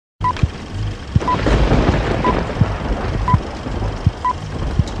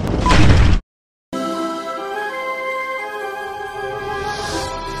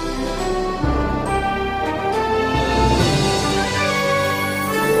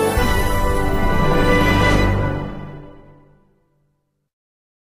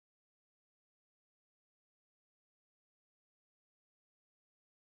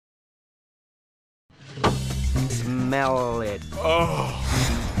smell it. Oh.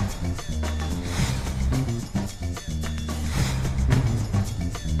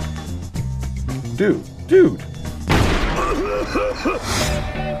 Dude.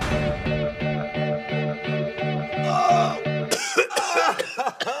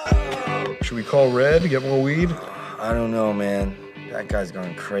 Should we call Red to get more weed? I don't know, man. That guy's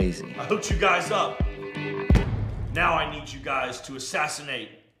going crazy. I hooked you guys up. Now I need you guys to assassinate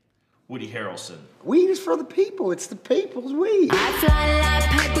Woody Harrelson. Weed is for the people. It's the people's weed. I fly like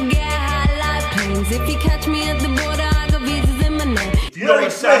paper, get high like planes. If you catch me at the border, I got visas in my name. If you don't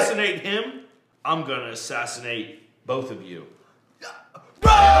assassinate him, I'm gonna assassinate both of you.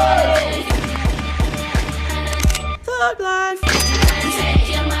 Run! Thug life.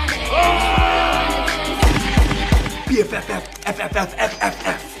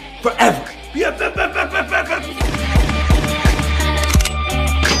 BFFFFFFFF forever. BFFFFFFF.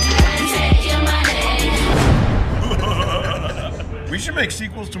 We should make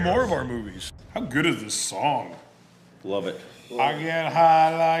sequels to more of our movies. How good is this song? Love it. I get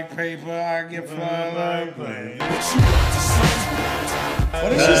high like paper, I get fly like planes. What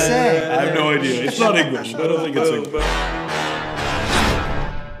did she say? I have no idea. It's not English. I don't think it's English.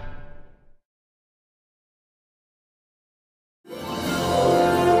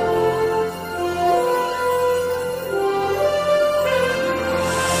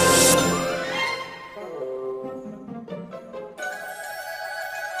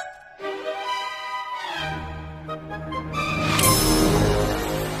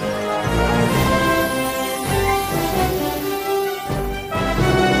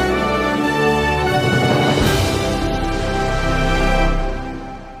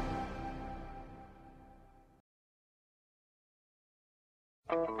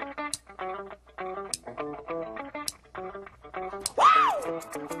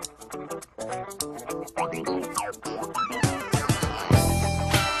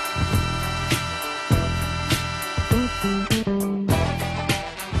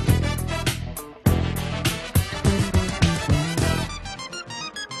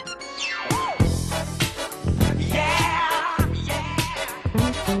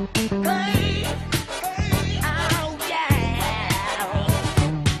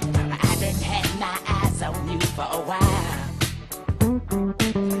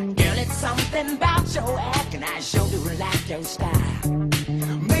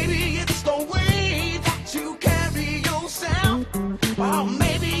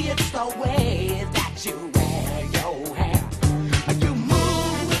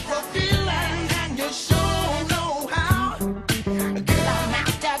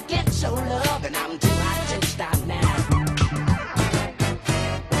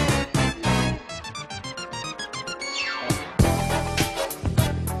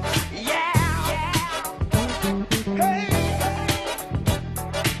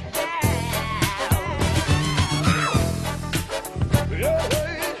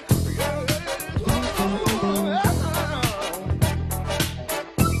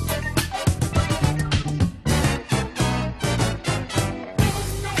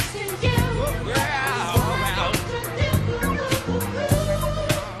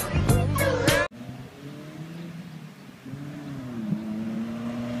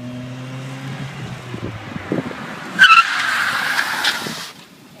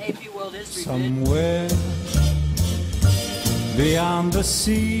 Somewhere beyond the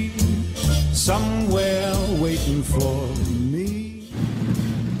sea, somewhere waiting for me.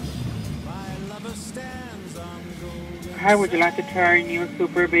 My lover stands on golden. Hi, would you like to try our new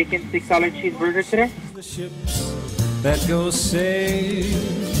Super Bacon $6 cheeseburger today? The ships that go sailing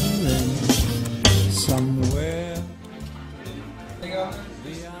somewhere beyond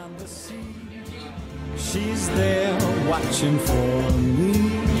the sea. She's there watching for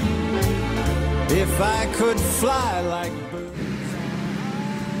me. If I could fly like birds.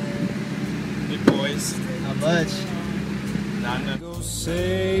 Hey boys. How much? None. Go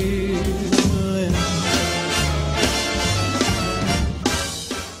sailing.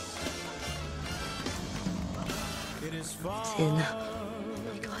 It is far. It's in.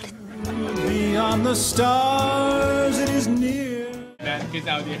 We got it. Beyond the stars, it is near. That because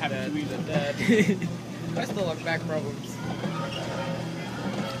out there have to eat that. I still have back problems.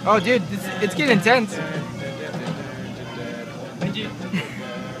 Oh, dude, it's getting intense.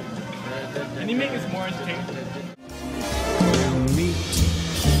 Can you make this more entertaining?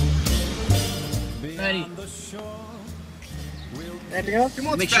 Ready. Anything else?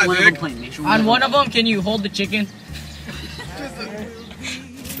 Make sure one of them plain. Make sure on one of them, can you hold the chicken?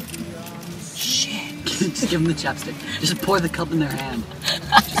 Shit. Just give them the chapstick. Just pour the cup in their hand.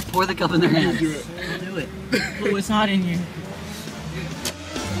 Just pour the cup in their hand. Do it. Oh, it's hot in here.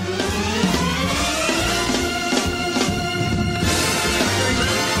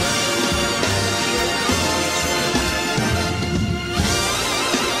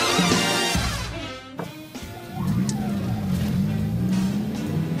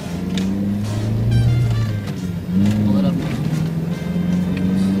 Pull it up.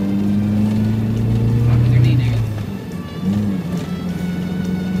 With your knee, nigga.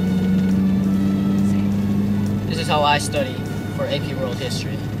 This is how I study for AP World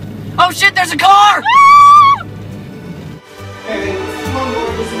History. Oh shit, there's a car!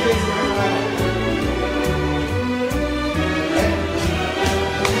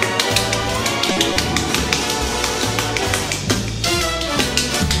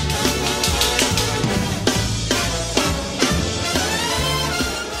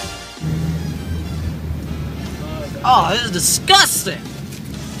 Oh, this is disgusting!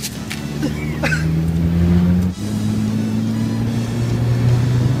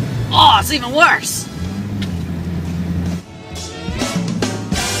 Oh, it's even worse!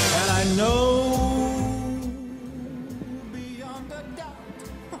 And I know beyond a doubt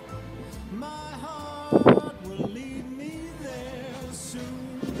my heart will lead me there soon.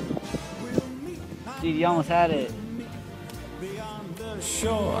 We'll meet Dude, you almost had it. beyond the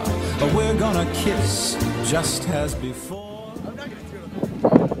shore. We're gonna kiss just as before.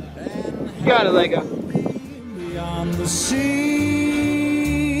 You got it, Lego. Beyond the sea,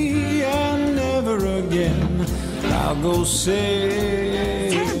 and never again I'll go say.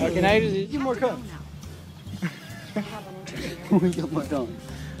 Can I just get more cups? We got more done.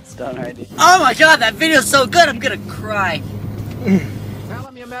 It's done already. Oh my god, that video's so good, I'm gonna cry. Tell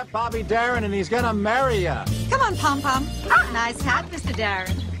him you met Bobby Darin and he's gonna marry you. Come on, Pom Pom. Nice hat, Mr.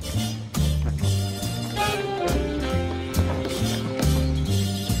 Darren.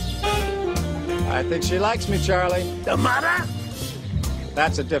 I think she likes me, Charlie. The mother?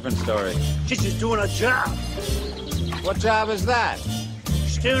 That's a different story. She's just doing a job. What job is that?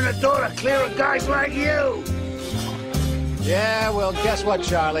 Steering the door to clear of guys like you. Yeah, well, guess what,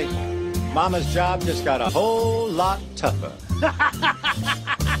 Charlie? Mama's job just got a whole lot tougher.